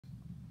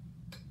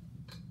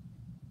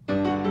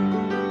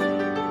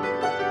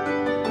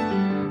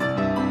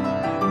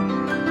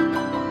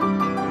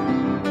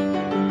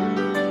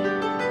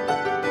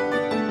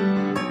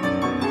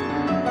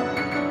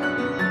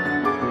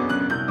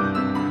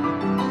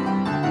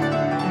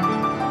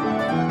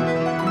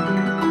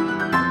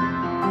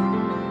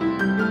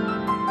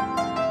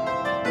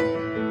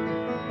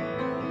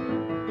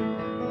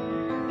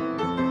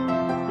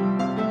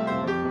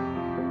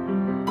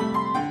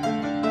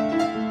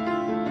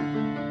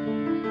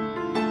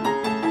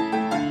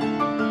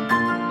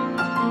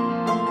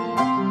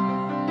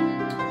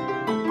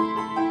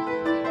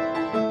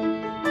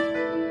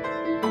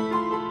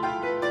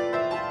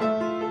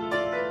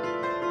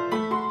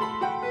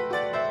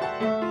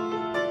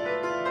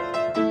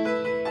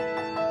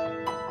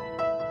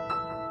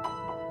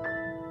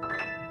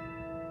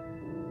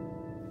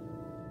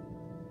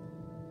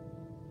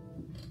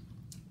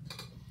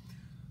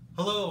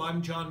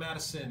I'm John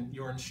Madison,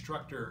 your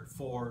instructor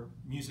for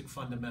Music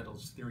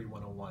Fundamentals Theory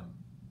 101.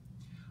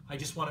 I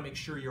just want to make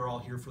sure you're all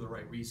here for the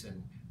right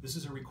reason. This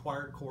is a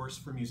required course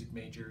for music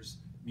majors,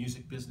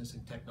 music business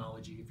and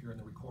technology if you're in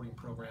the recording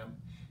program.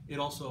 It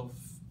also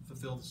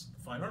fulfills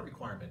the fine art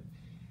requirement.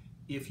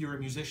 If you're a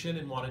musician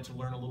and wanted to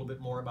learn a little bit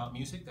more about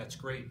music, that's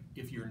great.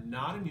 If you're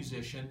not a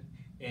musician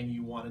and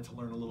you wanted to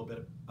learn a little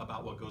bit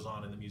about what goes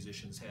on in the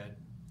musician's head,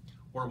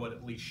 or what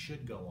at least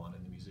should go on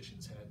in the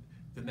musician's head,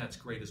 then that's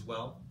great as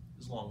well,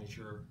 as long as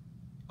you're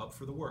up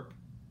for the work.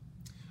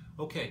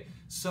 Okay,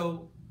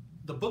 so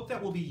the book that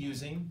we'll be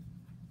using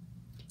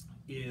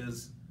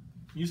is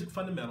Music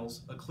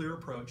Fundamentals, A Clear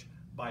Approach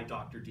by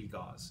Dr. D.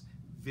 Gause.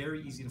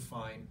 Very easy to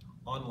find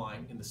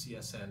online in the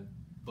CSN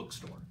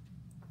bookstore.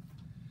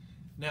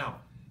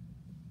 Now,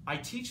 I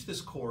teach this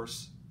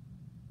course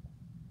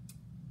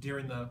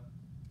during the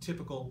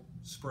typical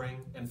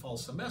spring and fall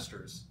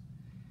semesters,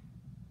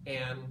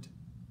 and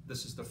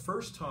this is the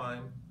first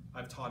time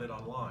I've taught it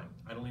online.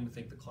 I don't even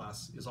think the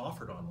class is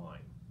offered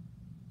online.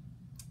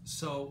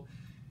 So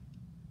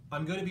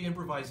I'm going to be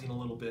improvising a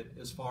little bit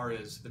as far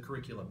as the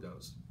curriculum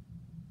goes.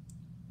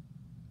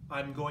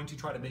 I'm going to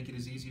try to make it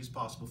as easy as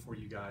possible for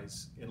you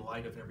guys in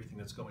light of everything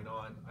that's going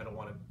on. I don't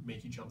want to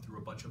make you jump through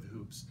a bunch of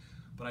hoops,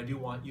 but I do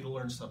want you to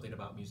learn something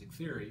about music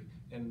theory,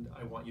 and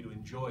I want you to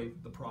enjoy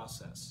the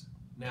process.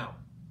 Now,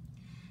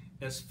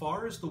 as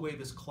far as the way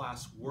this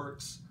class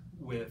works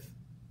with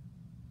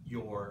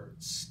your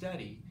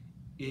study,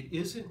 it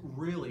isn't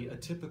really a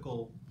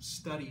typical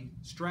study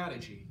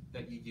strategy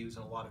that you use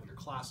in a lot of your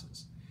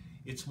classes.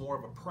 It's more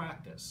of a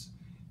practice.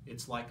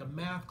 It's like a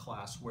math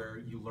class where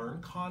you learn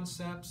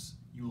concepts,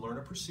 you learn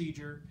a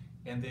procedure,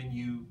 and then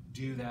you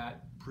do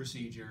that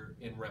procedure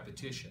in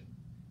repetition.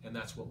 And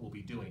that's what we'll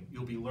be doing.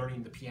 You'll be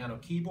learning the piano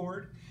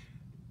keyboard.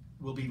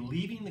 We'll be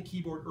leaving the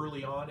keyboard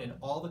early on, and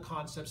all the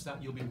concepts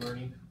that you'll be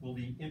learning will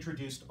be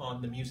introduced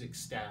on the music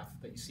staff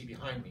that you see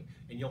behind me.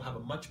 And you'll have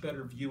a much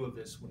better view of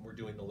this when we're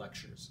doing the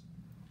lectures.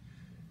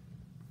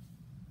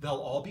 They'll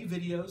all be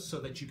videos so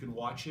that you can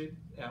watch it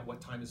at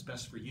what time is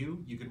best for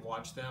you. You can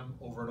watch them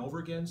over and over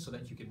again so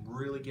that you can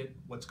really get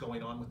what's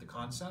going on with the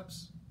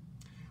concepts.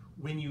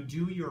 When you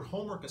do your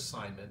homework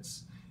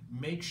assignments,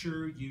 make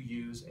sure you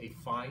use a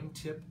fine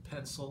tip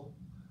pencil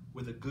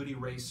with a good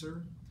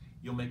eraser.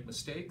 You'll make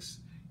mistakes,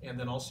 and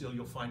then also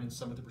you'll find in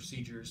some of the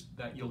procedures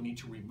that you'll need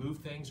to remove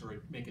things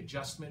or make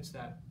adjustments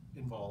that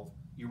involve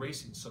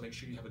erasing. So make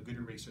sure you have a good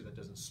eraser that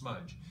doesn't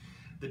smudge.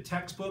 The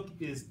textbook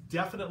is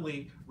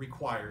definitely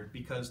required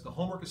because the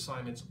homework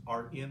assignments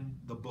are in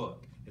the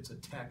book. It's a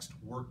text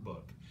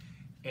workbook.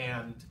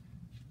 And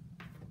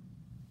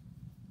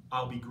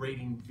I'll be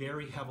grading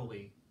very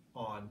heavily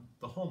on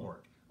the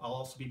homework. I'll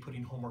also be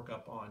putting homework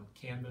up on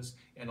Canvas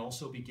and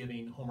also be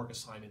giving homework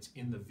assignments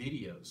in the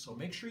videos. So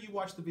make sure you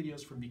watch the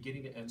videos from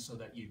beginning to end so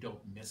that you don't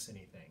miss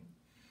anything.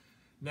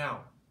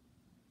 Now,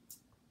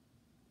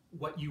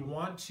 what you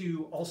want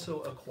to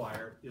also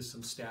acquire is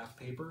some staff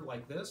paper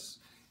like this,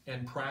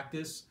 and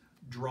practice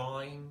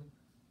drawing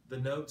the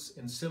notes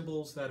and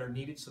symbols that are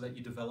needed so that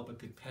you develop a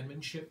good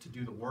penmanship to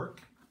do the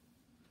work.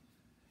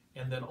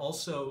 And then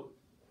also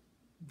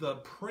the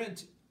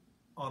print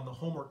on the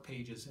homework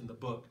pages in the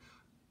book,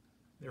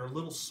 they're a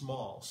little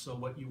small, so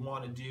what you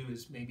want to do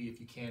is maybe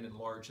if you can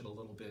enlarge it a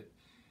little bit,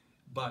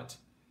 but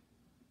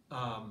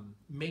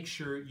make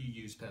sure you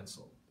use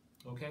pencil,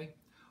 okay?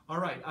 All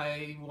right,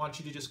 I want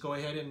you to just go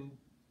ahead and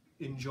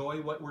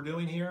enjoy what we're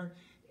doing here,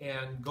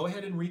 and go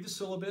ahead and read the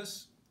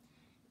syllabus.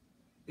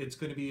 It's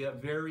going to be a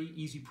very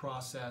easy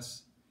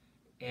process,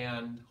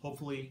 and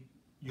hopefully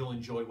you'll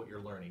enjoy what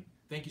you're learning.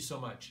 Thank you so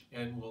much,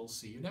 and we'll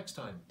see you next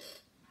time.